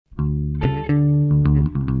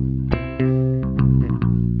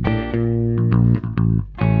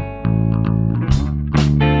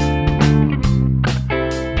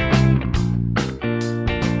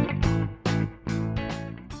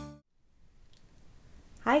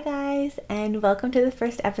Hi guys, and welcome to the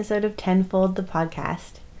first episode of Tenfold the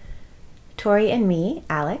podcast. Tori and me,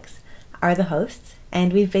 Alex, are the hosts,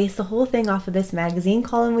 and we've based the whole thing off of this magazine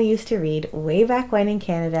column we used to read way back when in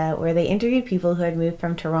Canada, where they interviewed people who had moved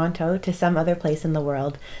from Toronto to some other place in the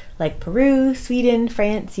world, like Peru, Sweden,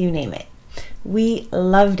 France, you name it. We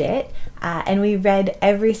loved it, and we read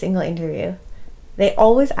every single interview. They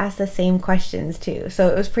always asked the same questions too, so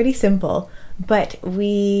it was pretty simple, but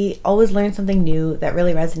we always learned something new that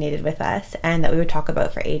really resonated with us and that we would talk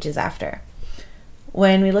about for ages after.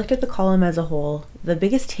 When we looked at the column as a whole, the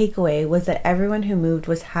biggest takeaway was that everyone who moved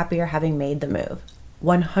was happier having made the move.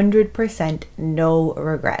 100% no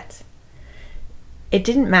regrets. It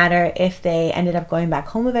didn't matter if they ended up going back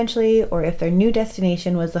home eventually or if their new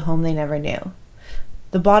destination was the home they never knew.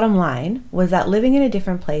 The bottom line was that living in a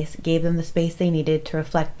different place gave them the space they needed to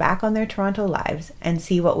reflect back on their Toronto lives and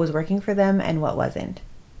see what was working for them and what wasn't.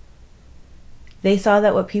 They saw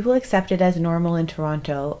that what people accepted as normal in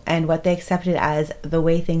Toronto and what they accepted as the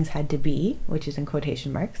way things had to be, which is in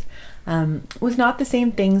quotation marks, was not the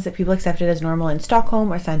same things that people accepted as normal in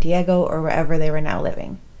Stockholm or Santiago or wherever they were now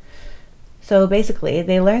living. So basically,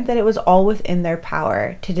 they learned that it was all within their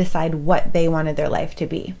power to decide what they wanted their life to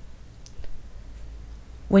be.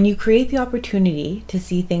 When you create the opportunity to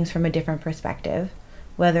see things from a different perspective,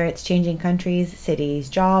 whether it's changing countries, cities,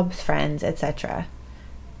 jobs, friends, etc.,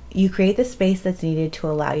 you create the space that's needed to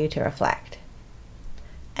allow you to reflect.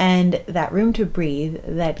 And that room to breathe,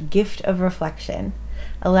 that gift of reflection,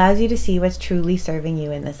 allows you to see what's truly serving you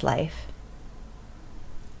in this life.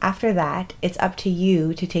 After that, it's up to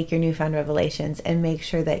you to take your newfound revelations and make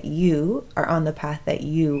sure that you are on the path that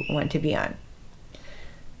you want to be on.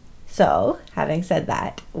 So, having said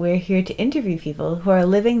that, we're here to interview people who are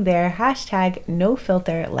living their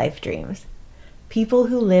 #NoFilter life dreams. People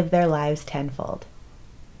who live their lives tenfold.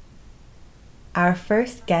 Our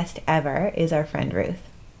first guest ever is our friend Ruth.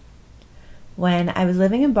 When I was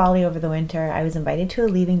living in Bali over the winter, I was invited to a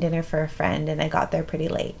leaving dinner for a friend and I got there pretty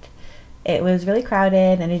late. It was really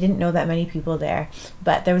crowded and I didn't know that many people there,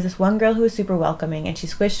 but there was this one girl who was super welcoming and she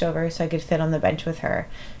squished over so I could fit on the bench with her.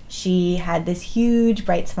 She had this huge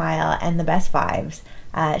bright smile and the best vibes.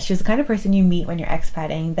 She was the kind of person you meet when you're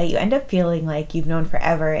expatting that you end up feeling like you've known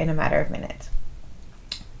forever in a matter of minutes.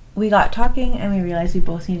 We got talking and we realized we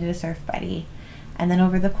both needed a surf buddy. And then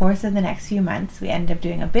over the course of the next few months, we ended up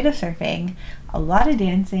doing a bit of surfing, a lot of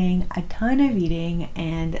dancing, a ton of eating,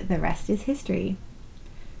 and the rest is history.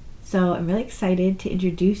 So I'm really excited to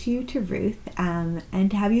introduce you to Ruth and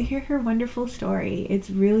to have you hear her wonderful story. It's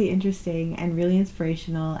really interesting and really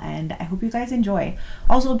inspirational, and I hope you guys enjoy.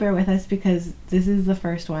 Also, bear with us because this is the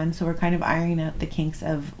first one, so we're kind of ironing out the kinks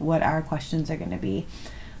of what our questions are going to be.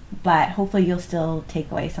 But hopefully you'll still take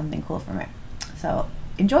away something cool from it. So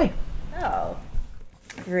enjoy. Oh,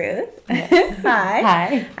 Ruth. Yes.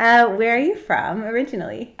 Hi. Hi. Where are you from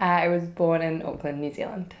originally? I was born in Auckland, New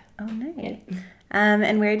Zealand. Oh, nice. Yeah.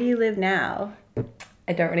 And where do you live now?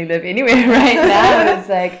 I don't really live anywhere right now. It's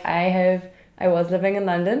like I was living in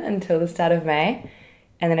London until the start of May,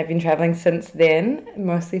 and then I've been traveling since then,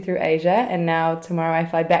 mostly through Asia, and now tomorrow I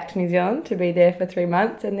fly back to New Zealand to be there for 3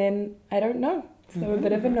 months, and then I don't know. So I'm a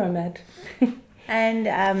bit of a nomad.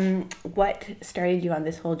 And what started you on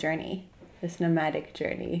this whole journey, this nomadic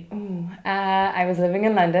journey? I was living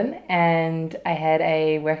in London, and I had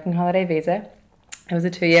a working holiday visa. It was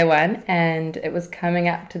a 2-year one, and it was coming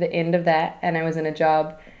up to the end of that, and I was in a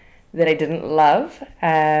job that I didn't love,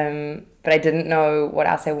 but I didn't know what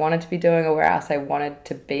else I wanted to be doing or where else I wanted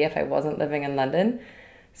to be if I wasn't living in London.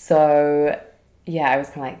 So yeah, I was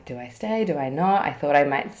kind of like, do I stay, do I not? I thought I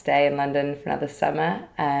might stay in London for another summer,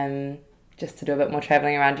 just to do a bit more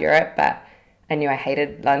traveling around Europe, but I knew I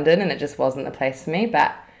hated London and it just wasn't the place for me,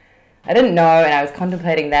 but I didn't know, and I was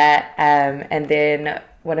contemplating that, and then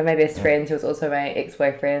one of my best friends, who was also my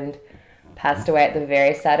ex-boyfriend, passed away at the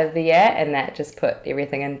very start of the year, and that just put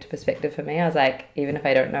everything into perspective for me. I was like, even if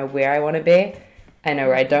I don't know where I want to be, I know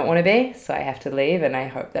where I don't want to be, so I have to leave, and I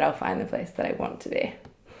hope that I'll find the place that I want to be.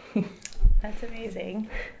 That's amazing.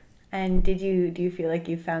 And do you feel like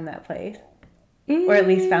you found that place? Or at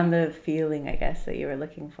least found the feeling, I guess, that you were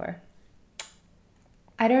looking for?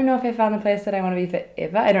 I don't know if I found the place that I want to be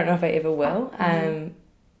forever. I don't know if I ever will.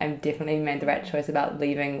 I've definitely made the right choice about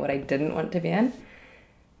leaving what I didn't want to be in.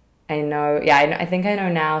 I think I know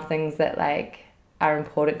now things that like are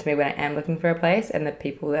important to me when I am looking for a place, and the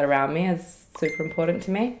people that are around me is super important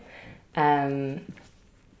to me.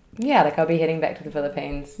 Like I'll be heading back to the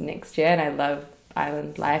Philippines next year, and I love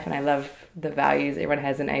island life and I love the values everyone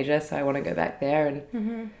has in Asia, so I want to go back there,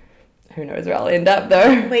 and who knows where I'll end up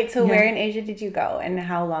though. Wait, so where in Asia did you go and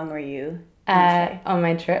how long were you? On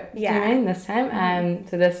my trip, Yeah. do you mean this time?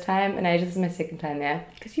 So this time in Asia, this is my second time there.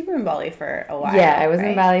 Because you were in Bali for a while. Yeah, I was right?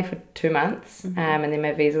 in Bali for 2 months, and then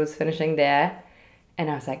my visa was finishing there. And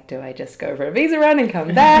I was like, do I just go for a visa run and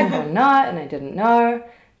come back or not? And I didn't know.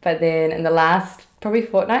 But then in the last probably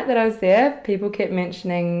fortnight that I was there, people kept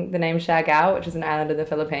mentioning the name Siargao, which is an island in the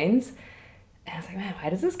Philippines. And I was like, man, why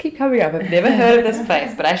does this keep coming up? I've never heard of this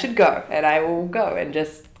place, but I should go. And I will go and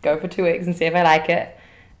just go for 2 weeks and see if I like it.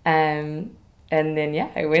 And then, yeah,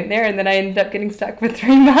 I went there and then I ended up getting stuck for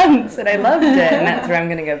 3 months and I loved it. And that's where I'm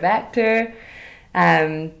going to go back to.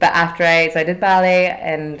 But after so I did Bali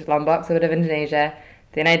and Lombok, so a bit of Indonesia.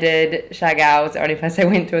 Then I did Siargao, was the only place I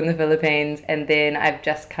went to in the Philippines. And then I've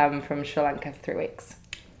just come from Sri Lanka for 3 weeks.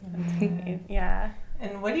 Yeah.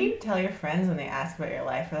 And what do you tell your friends when they ask about your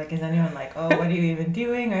life? Or like, is anyone like, oh, what are you even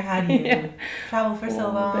doing? Or how do you travel for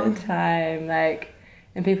so long? All the time, like,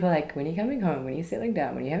 and people are like, when are you coming home? When are you settling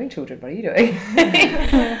down? When are you having children? What are you doing?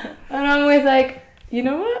 And I'm always like, you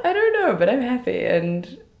know what? I don't know, but I'm happy.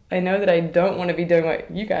 And I know that I don't want to be doing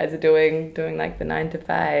what you guys are doing like the 9 to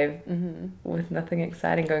 5 with nothing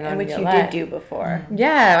exciting going on in your life. Which you did do before.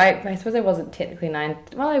 Yeah, I suppose I wasn't technically 9.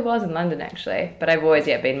 Well, I was in London actually, but I've always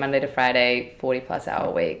been Monday to Friday, 40+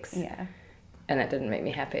 hour weeks. Yeah. And that didn't make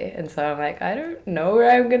me happy. And so I'm like, I don't know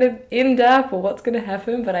where I'm going to end up or what's going to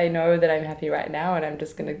happen, but I know that I'm happy right now and I'm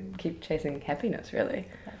just going to keep chasing happiness, really.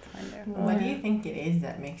 That's wonderful. What do you think it is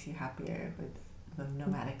that makes you happier with the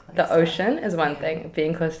nomadic lifestyle? The ocean is one thing.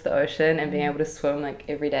 Being close to the ocean and being able to swim like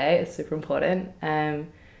every day is super important.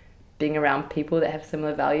 Being around people that have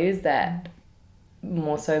similar values that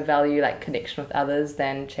more so value like connection with others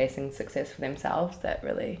than chasing success for themselves, that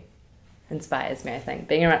really inspires me, I think.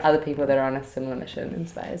 Being around other people that are on a similar mission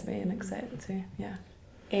inspires me and excites me too. Yeah.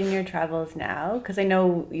 In your travels now, because I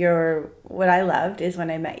know what I loved is when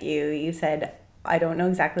I met you, you said, I don't know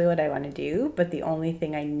exactly what I want to do, but the only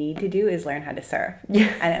thing I need to do is learn how to surf.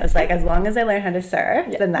 Yeah. And it was like, as long as I learn how to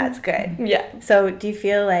surf, then that's good. Yeah. So do you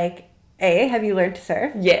feel like, have you learned to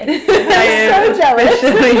surf? Yes. I'm so jealous.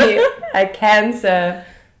 I can surf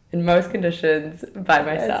in most conditions by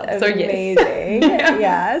myself. That's so yes. amazing.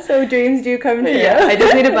 Yeah. So dreams do come true. Yeah. I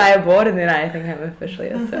just need to buy a board and then I think I'm officially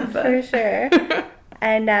a surfer. For sure.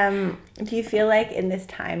 And do you feel like in this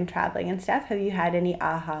time traveling and stuff, have you had any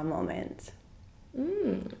aha moments?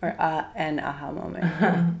 Or an aha moment?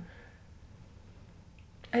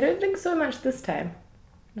 I don't think so much this time.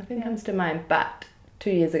 Nothing comes to mind, but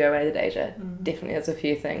 2 years ago when I did Asia, definitely there's a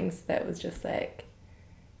few things that was just like,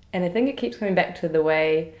 and I think it keeps coming back to the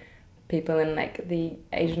way people in like the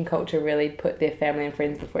Asian culture really put their family and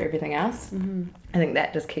friends before everything else. I think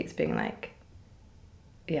that just keeps being like,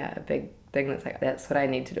 a big thing that's like, that's what I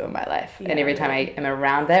need to do in my life. And every time I am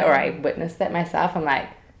around that or I witness that myself, I'm like,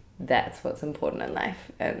 that's what's important in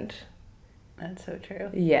life. And that's so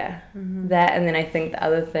true. Yeah. That, and then I think the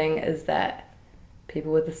other thing is that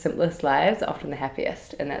people with the simplest lives are often the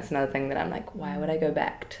happiest. And that's another thing that I'm like, why would I go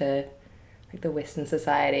back to like the Western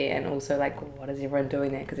society and also like, what is everyone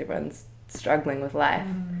doing there? Because everyone's struggling with life,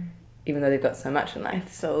 even though they've got so much in life.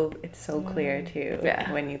 It's so clear too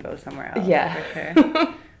when you go somewhere else. Yeah. For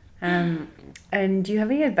sure. And do you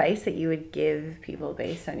have any advice that you would give people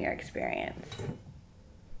based on your experience?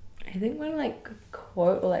 I think one like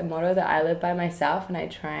quote or like motto that I live by myself and I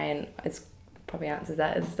try and it's probably answers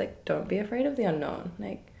that is like, don't be afraid of the unknown.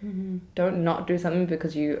 Like don't not do something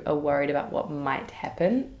because you are worried about what might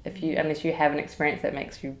happen unless you have an experience that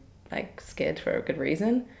makes you like scared for a good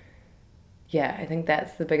reason. Yeah, I think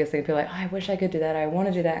that's the biggest thing. People are like, I wish I could do that, I want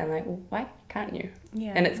to do that. I'm like, well, why can't you?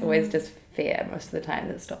 Yeah. And it's always just fear most of the time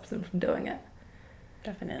that stops them from doing it.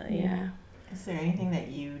 Definitely. Yeah. Is there anything that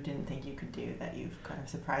you didn't think you could do that you've kind of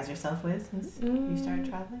surprised yourself with since you started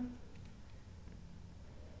traveling?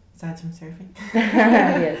 Aside from surfing?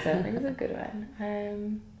 Yeah, surfing is a good one.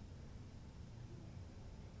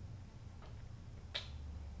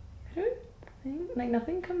 I don't think, like,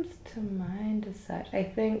 nothing comes to mind as such. I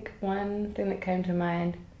think one thing that came to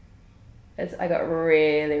mind is I got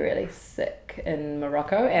really, really sick in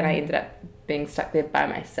Morocco and I ended up being stuck there by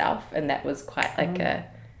myself, and that was quite like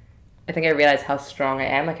I think I realized how strong I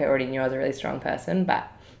am. Like I already knew I was a really strong person,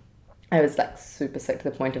 but I was like super sick to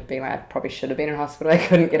the point of being like, I probably should have been in hospital. I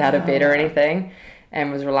couldn't get out of bed or anything,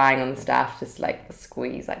 and was relying on the staff just like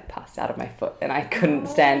squeeze like pus out of my foot, and I couldn't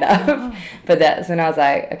stand up. But that's when I was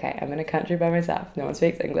like, okay, I'm in a country by myself. No one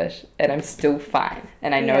speaks English, and I'm still fine.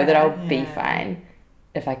 And I know that I'll be fine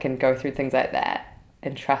if I can go through things like that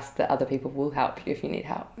and trust that other people will help you if you need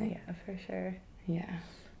help. Yeah, for sure. Yeah.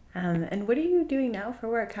 And what are you doing now for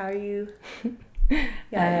work? How are you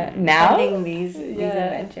now finding these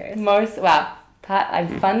adventures?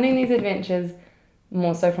 I'm funding these adventures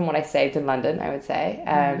more so from what I saved in London, I would say.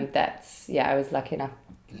 I was lucky enough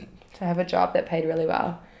to have a job that paid really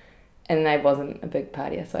well. And I wasn't a big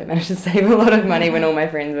partier, so I managed to save a lot of money. When all my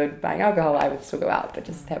friends were buying alcohol, I would still go out, but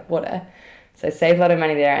just have water. So I saved a lot of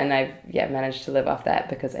money there, and I've managed to live off that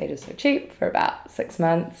because aid is so cheap for about 6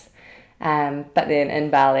 months. But then in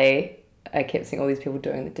Bali, I kept seeing all these people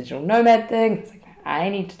doing the digital nomad thing. I was like, I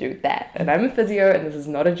need to do that. And I'm a physio, and this is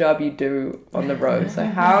not a job you do on the road. So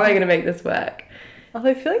how am I going to make this work?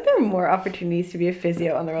 Although I feel like there are more opportunities to be a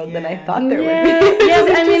physio on the road than I thought there would be. Yes,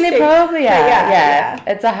 I mean, there probably are. Yeah.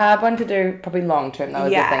 It's a hard one to do, probably long term, though,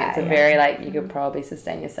 is the thing. It's a very, you could probably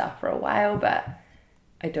sustain yourself for a while, but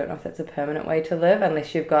I don't know if that's a permanent way to live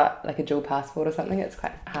unless you've got, a dual passport or something. It's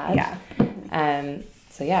quite hard. Yeah.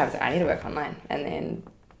 So, I was like, I need to work online. And then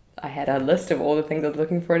I had a list of all the things I was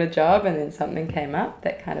looking for in a job, and then something came up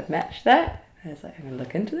that kind of matched that. I was like, I'm going to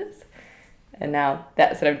look into this. And now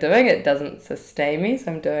that's what I'm doing. It doesn't sustain me,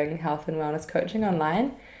 so I'm doing health and wellness coaching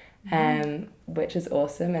online, which is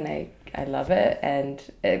awesome, and I love it, and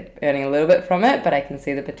earning a little bit from it, but I can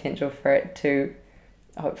see the potential for it to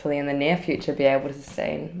hopefully in the near future be able to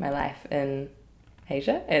sustain my life in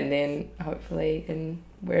Asia, and then hopefully in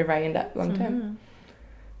wherever I end up long term.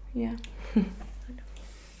 Yeah.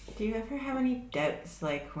 Do you ever have any doubts,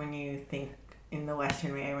 when you think in the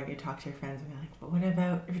Western way, when you talk to your friends and you're like, but what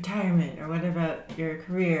about retirement, or what about your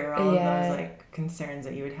career, or all of those concerns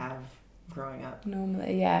that you would have growing up?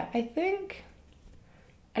 Normally, I think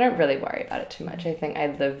I don't really worry about it too much. I think I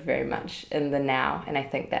live very much in the now, and I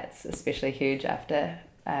think that's especially huge after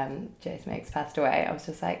Jace Meeks passed away. I was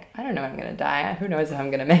just like, I don't know when I'm going to die. Who knows if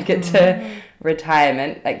I'm going to make it to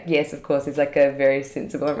retirement. Yes, of course, there's a very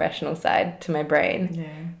sensible and rational side to my brain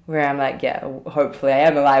where I'm like, hopefully I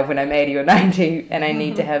am alive when I'm 80 or 90, and I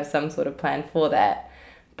need to have some sort of plan for that.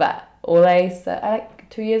 But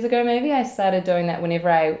 2 years ago maybe, I started doing that. Whenever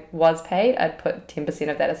I was paid, I'd put 10%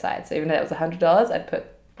 of that aside. So even though that was $100, I'd put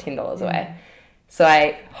 $10 away. So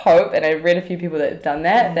I hope, and I've read a few people that have done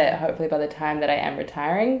that hopefully by the time that I am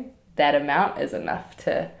retiring, that amount is enough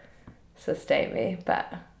to sustain me.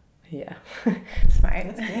 But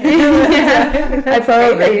Smart. I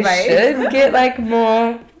probably should get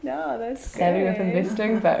more that's savvy with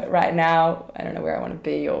investing, but right now I don't know where I want to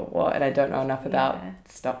be or what, and I don't know enough about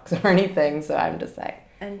stocks or anything, so I'm just like...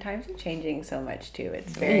 And times are changing so much too.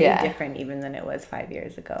 It's very different even than it was 5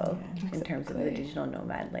 years ago in terms of the digital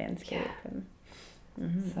nomad landscape.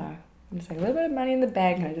 So I'm just like, a little bit of money in the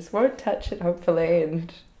bank, and I just won't touch it, hopefully,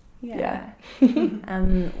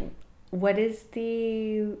 and what is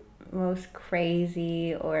the most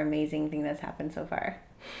crazy or amazing thing that's happened so far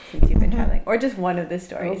since you've been traveling, or just one of the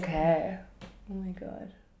stories? Okay. Oh my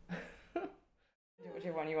god.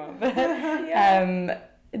 Whichever one you want. But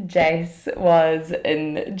Jace was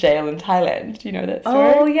in jail in Thailand. Do you know that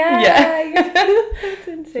story? Oh yeah. That's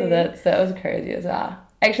insane. So that was crazy as well.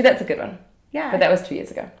 Actually, that's a good one. Yeah. But that was 2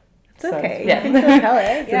 years ago. It's okay. Yeah. You can still tell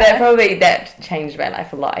it. So that changed my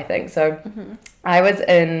life a lot, I think. So I was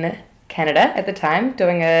in Canada at the time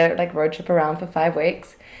doing a road trip around for 5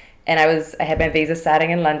 weeks, and I had my visa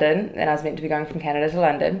starting in London, and I was meant to be going from Canada to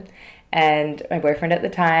London, and my boyfriend at the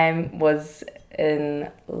time was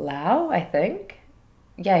in Laos, I think.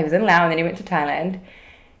 Yeah, he was in Laos, and then he went to Thailand.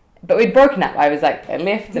 But we'd broken up. I was I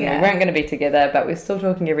left, and we weren't going to be together, but we were still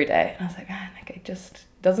talking every day. And I was like, man, it just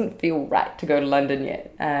doesn't feel right to go to London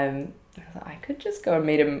yet. I was like, I could just go and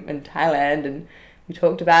meet him in Thailand, and we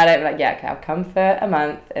talked about it. We're like, okay, I'll come for a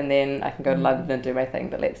month, and then I can go to London and do my thing,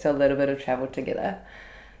 but let's do a little bit of travel together.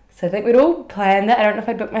 So I think we'd all planned that. I don't know if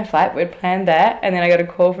I booked my flight, but we'd planned that, and then I got a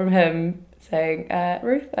call from him saying,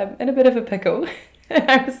 Ruth, I'm in a bit of a pickle. And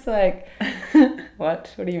I was like,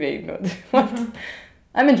 what? What do you mean? What?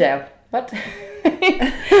 I'm in jail. What?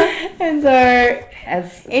 And so,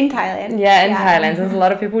 in Thailand. Yeah, in Thailand. So as a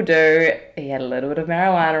lot of people do, he had a little bit of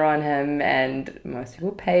marijuana on him, and most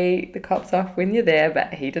people pay the cops off when you're there,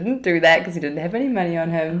 but he didn't do that because he didn't have any money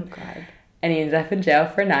on him. Oh, God. And he ended up in jail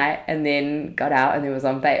for a night, and then got out, and then was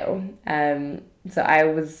on bail. So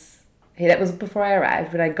that was before I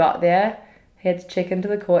arrived. When I got there, he had to check into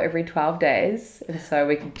the court every 12 days, and so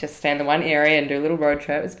we could just stay in the one area and do little road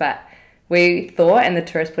trips, but we thought, and the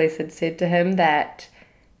tourist police had said to him, that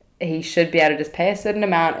he should be able to just pay a certain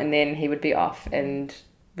amount and then he would be off, and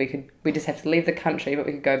we just have to leave the country, but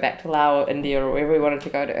we could go back to Laos or India or wherever we wanted to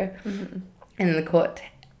go to. And then the court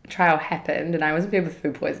trial happened, and I was in bed with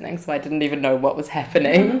food poisoning, so I didn't even know what was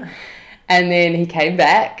happening. And then he came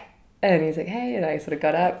back, and he's like, hey, and I sort of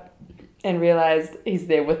got up and realised he's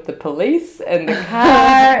there with the police and the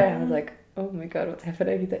car. And I was like, oh my God, what's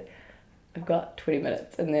happening? He's like, I've got 20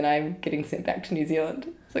 minutes and then I'm getting sent back to New Zealand.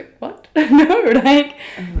 It's like, what? No, like,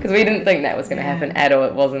 because we didn't think that was going to happen at all.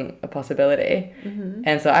 It wasn't a possibility.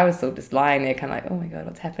 And so I was still just lying there kind of like, oh my God,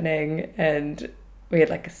 what's happening? And we had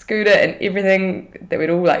like a scooter and everything that we'd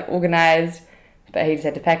all like organised, but he just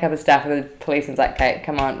had to pack up his stuff, and the policeman's like, okay,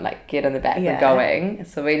 come on, like get in the back, we're going.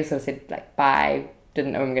 So we just sort of said like bye,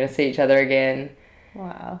 didn't know we were going to see each other again.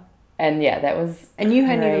 Wow. And yeah, that was And you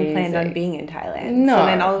hadn't crazy. even planned on being in Thailand. No. So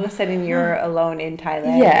then all of a sudden you're alone in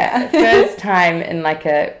Thailand. Yeah, first time in like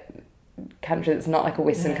a country that's not like a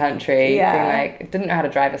Western country. Yeah. Being like, didn't know how to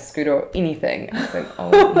drive a scooter or anything. I was like,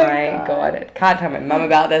 oh my God. I can't tell my mum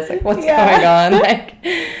about this. Like, what's going on? Like,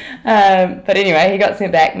 but anyway, he got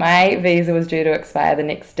sent back. My visa was due to expire the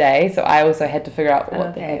next day, so I also had to figure out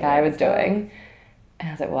what the heck I was doing. And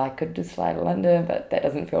I was like, well, I could just fly to London, but that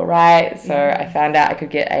doesn't feel right. So I found out I could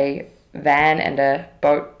get a van and a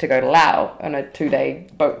boat to go to Laos on a 2-day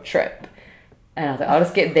boat trip. And I was like, I'll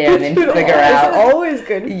just get there and then figure out. It's always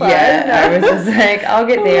good fun. Yeah, I was just like, I'll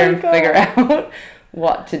get there and figure out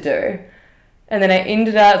what to do. And then I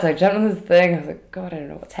ended up, so I jumped on this thing. I was like, God, I don't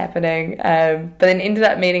know what's happening. But then ended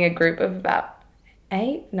up meeting a group of about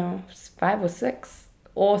 5 or 6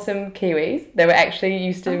 awesome Kiwis. They were actually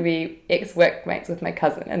used to be ex-workmates with my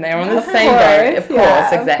cousin, and they were on the same boat. Of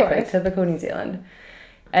course, exactly. Typical New Zealand.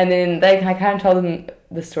 And then I kind of told them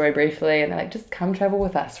the story briefly, and they're like, just come travel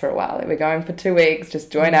with us for a while. Like, we're going for 2 weeks,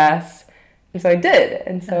 just join us. And so I did.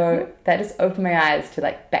 And so that just opened my eyes to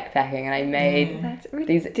like backpacking, and I made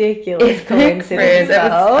these ridiculous coincidence.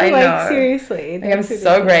 I know. Like, seriously. Like, I'm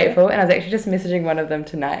so grateful. And I was actually just messaging one of them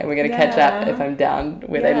tonight, and we're going to catch up if I'm down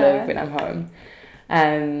where they live when I'm home.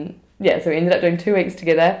 So we ended up doing 2 weeks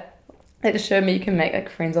together. It just showed me you can make like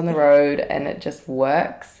friends on the road, and it just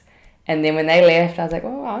works. And then when they left, I was like,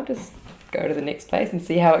 well, I'll just go to the next place and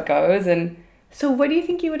see how it goes. And so what do you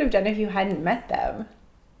think you would have done if you hadn't met them?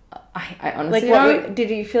 I honestly don't. Did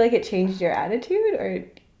you feel like it changed your attitude, or?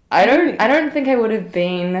 I don't think I would have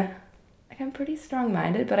been. Like, I'm pretty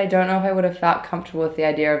strong-minded, but I don't know if I would have felt comfortable with the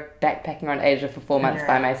idea of backpacking around Asia for 4 months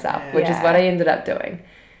by myself, which is what I ended up doing.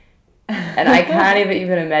 And I can't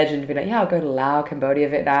even imagine being like, I'll go to Laos, Cambodia,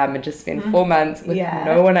 Vietnam, and just spend 4 months with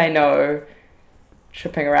no one I know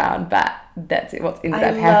tripping around. But that's what's ended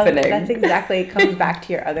up happening. That's exactly, it comes back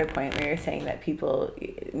to your other point where you're saying that people,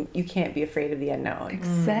 you can't be afraid of the unknown.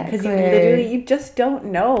 Exactly. Because you just don't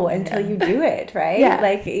know until you do it, right? Yeah.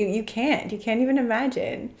 Like, you can't even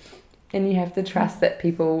imagine. And you have to trust that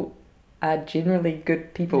people are generally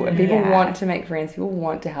good people, and people want to make friends, people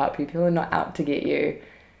want to help you, people are not out to get you.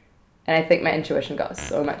 And I think my intuition got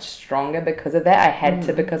so much stronger because of that. I had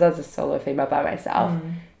to, because I was a solo female by myself,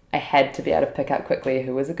 I had to be able to pick up quickly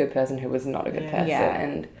who was a good person, who was not a good person. Yeah.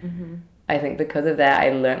 And I think because of that, I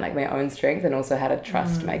learned like my own strength, and also how to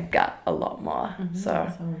trust my gut a lot more.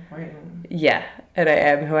 So important. Yeah, and I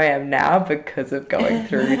am who I am now because of going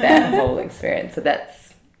through that whole experience. So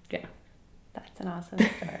that's an awesome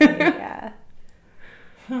story. Yeah.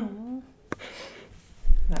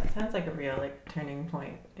 That sounds like a real like turning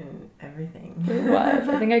point in everything. It was.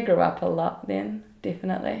 I think I grew up a lot then,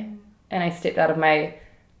 definitely. And I stepped out of my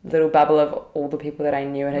little bubble of all the people that I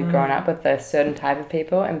knew and had grown up with, a certain type of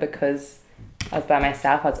people. And because I was by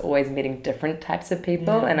myself, I was always meeting different types of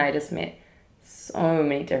people. And I just met so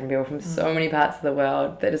many different people from so many parts of the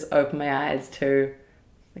world that just opened my eyes to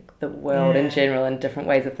like the world in general and different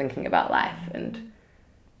ways of thinking about life. And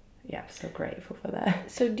I'm so grateful for that.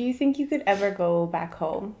 So do you think you could ever go back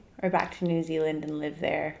home or back to New Zealand and live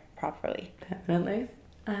there properly? Permanently?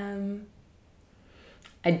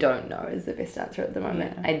 I don't know is the best answer at the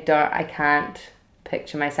moment. I can't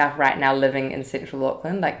picture myself right now living in central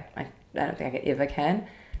Auckland. Like, I don't think I ever can.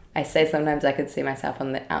 I say sometimes I could see myself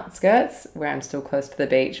on the outskirts where I'm still close to the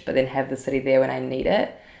beach, but then have the city there when I need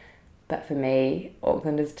it. But for me,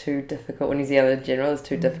 Auckland is too difficult, or New Zealand in general is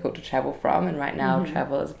too difficult to travel from, and right now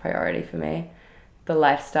travel is a priority for me. The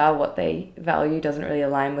lifestyle, what they value, doesn't really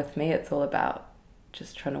align with me. It's all about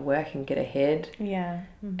just trying to work and get ahead. Yeah.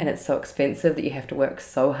 And it's so expensive that you have to work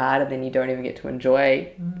so hard, and then you don't even get to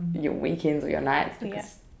enjoy your weekends or your nights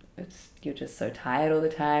because you're just so tired all the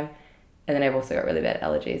time. And then I've also got really bad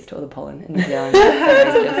allergies to all the pollen in New Zealand.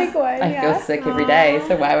 That's a big one. I feel sick every day,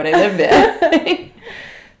 so why would I live there?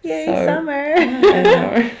 Yay, summer. I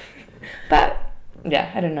know. But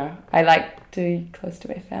I don't know. I like to be close to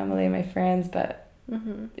my family and my friends, but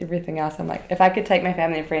everything else, I'm like, if I could take my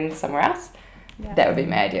family and friends somewhere else, that would be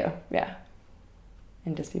my ideal. Yeah.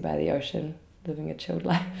 And just be by the ocean, living a chilled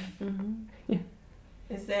life. Yeah.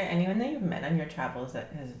 Is there anyone that you've met on your travels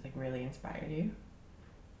that has like really inspired you?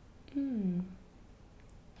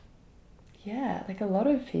 yeah, like a lot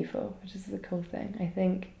of people, which is the cool thing. I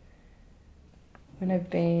think when I've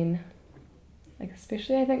been, like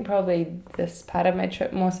especially I think probably this part of my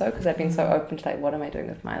trip more so, because I've been so open to like, what am I doing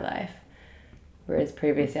with my life? Whereas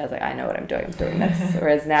previously I was like, I know what I'm doing this.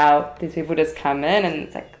 Whereas now these people just come in and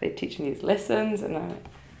it's like they're teaching these lessons, and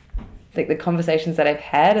like the conversations that I've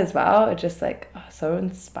had as well are just like, oh, so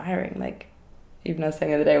inspiring. Like even I was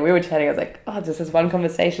saying the other day, we were chatting, I was like, oh, just this one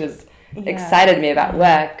conversation has excited me about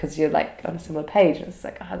work, because you're like on a similar page, and it's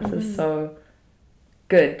like, oh, this is so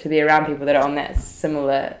good to be around people that are on that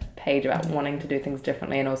similar page about wanting to do things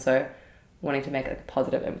differently and also wanting to make like a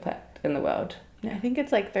positive impact in the world. I think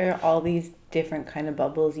it's like there are all these different kind of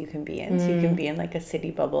bubbles you can be in. So you can be in like a city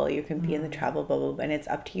bubble, you can be in the travel bubble, and it's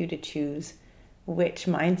up to you to choose which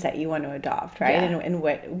mindset you want to adopt, right? And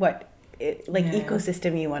what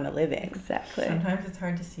ecosystem you want to live in. Exactly. Sometimes it's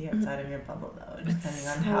hard to see outside of your bubble though, depending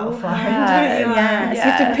on how So far hard. into it you are. So you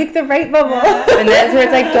have to pick the right bubble. And that's where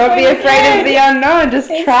it's like, don't be afraid of the unknown. Just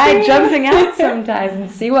try jumping out sometimes and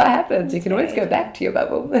see what happens. You can always go back to your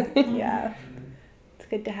bubble. Yeah. It's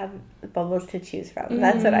good to have bubbles to choose from.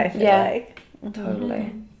 That's what I feel like.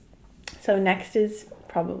 Totally. So next is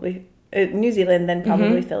probably New Zealand, then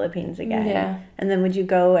probably Philippines again. Yeah. And then would you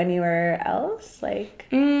go anywhere else? Like,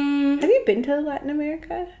 have you been to Latin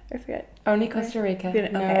America? I forget. Only Costa Rica. Okay,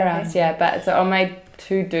 Nowhere else. Yeah, but so on my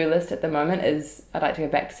to-do list at the moment is I'd like to go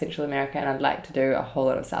back to Central America, and I'd like to do a whole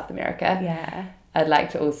lot of South America. Yeah. I'd like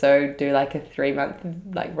to also do like a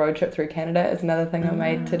 3-month like road trip through Canada is another thing on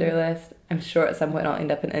my to-do list. I'm sure at some point I'll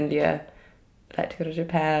end up in India. I'd like to go to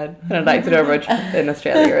Japan, and I'd like to do a road trip in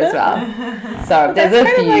Australia as well. So there's a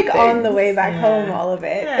few like things. on the way back home, all of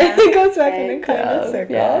it. Yeah. It goes back in a kind of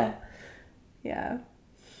circle.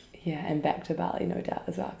 Yeah, and back to Bali, no doubt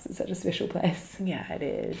as well, because it's such a special place. Yeah, it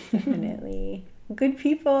is, definitely. Good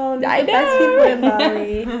people. The I best people in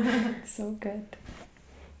Bali. So good.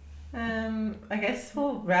 I guess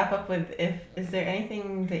we'll wrap up with, is there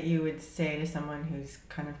anything that you would say to someone who's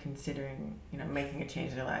kind of considering, making a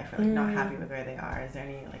change in their life, or like not happy with where they are? Is there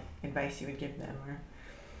any like advice you would give them? Or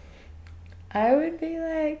I would be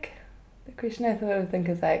like, the question I thought I would think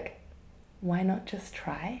is like, why not just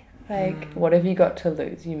try? Like, what have you got to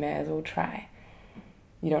lose? You may as well try.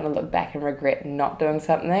 You don't want to look back and regret not doing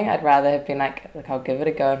something. I'd rather have been like, look, I'll give it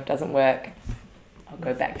a go. If it doesn't work, I'll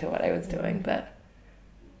go back to what I was doing. But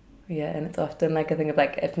yeah, and it's often like a thing of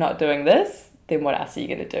like, if not doing this, then what else are you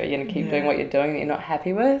going to do? You're going to keep doing what you're doing that you're not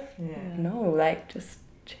happy with? Yeah. No, like just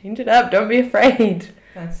change it up. Don't be afraid.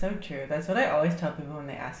 That's so true. That's what I always tell people when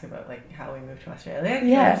they ask about like how we moved to Australia.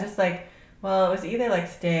 Yeah. It's just like, well, it was either like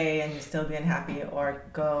stay and still be unhappy, or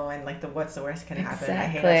go and like what's the worst can happen? I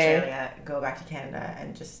hate Australia. Go back to Canada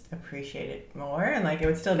and just appreciate it more, and like it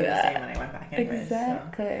would still be the same when I went back anyways.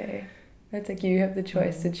 Exactly. So. It's like you have the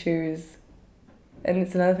choice to choose, and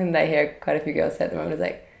it's another thing that I hear quite a few girls say at the moment is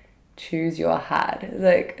like, choose your hard. It's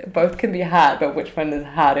like both can be hard, but which one is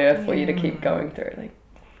harder for you to keep going through? Like,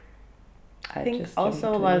 I think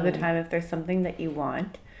also a lot of the time, if there's something that you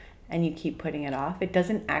want and you keep putting it off, it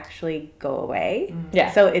doesn't actually go away. Yeah.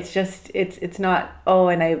 So it's just it's not,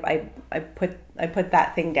 and I put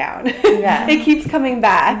that thing down. Yeah. It keeps coming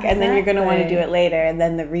back, and then you're going to want to Exactly. do it later, and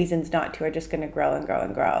then the reasons not to are just going to grow and grow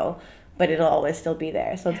and grow, but it'll always still be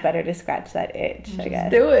there. So it's better to scratch that itch, I guess.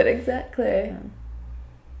 do it. Exactly.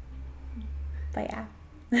 But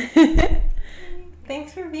yeah.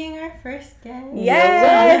 Thanks for being our first guest.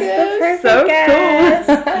 Yes, the perfect So guest.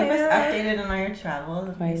 Keep us updated on all your travels.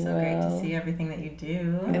 It'd be I so great to will. see everything that you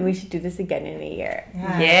do. And we should do this again in a year.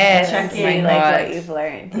 Yes. Check Oh my in. Like God. what you've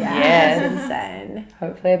learned. Yeah. Yes. And then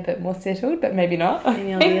Hopefully a bit more settled, but maybe not. and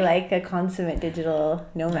you'll be like a consummate digital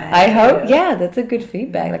nomad. I hope. too. Yeah, that's a good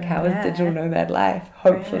feedback. Like, how is Yeah. digital nomad life?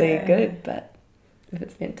 Hopefully Yeah. good, but if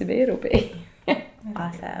it's meant to be, it'll be.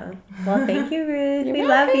 Awesome. Well, thank you, Ruth. You're we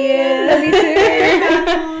welcome. love you. Love you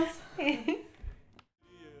too.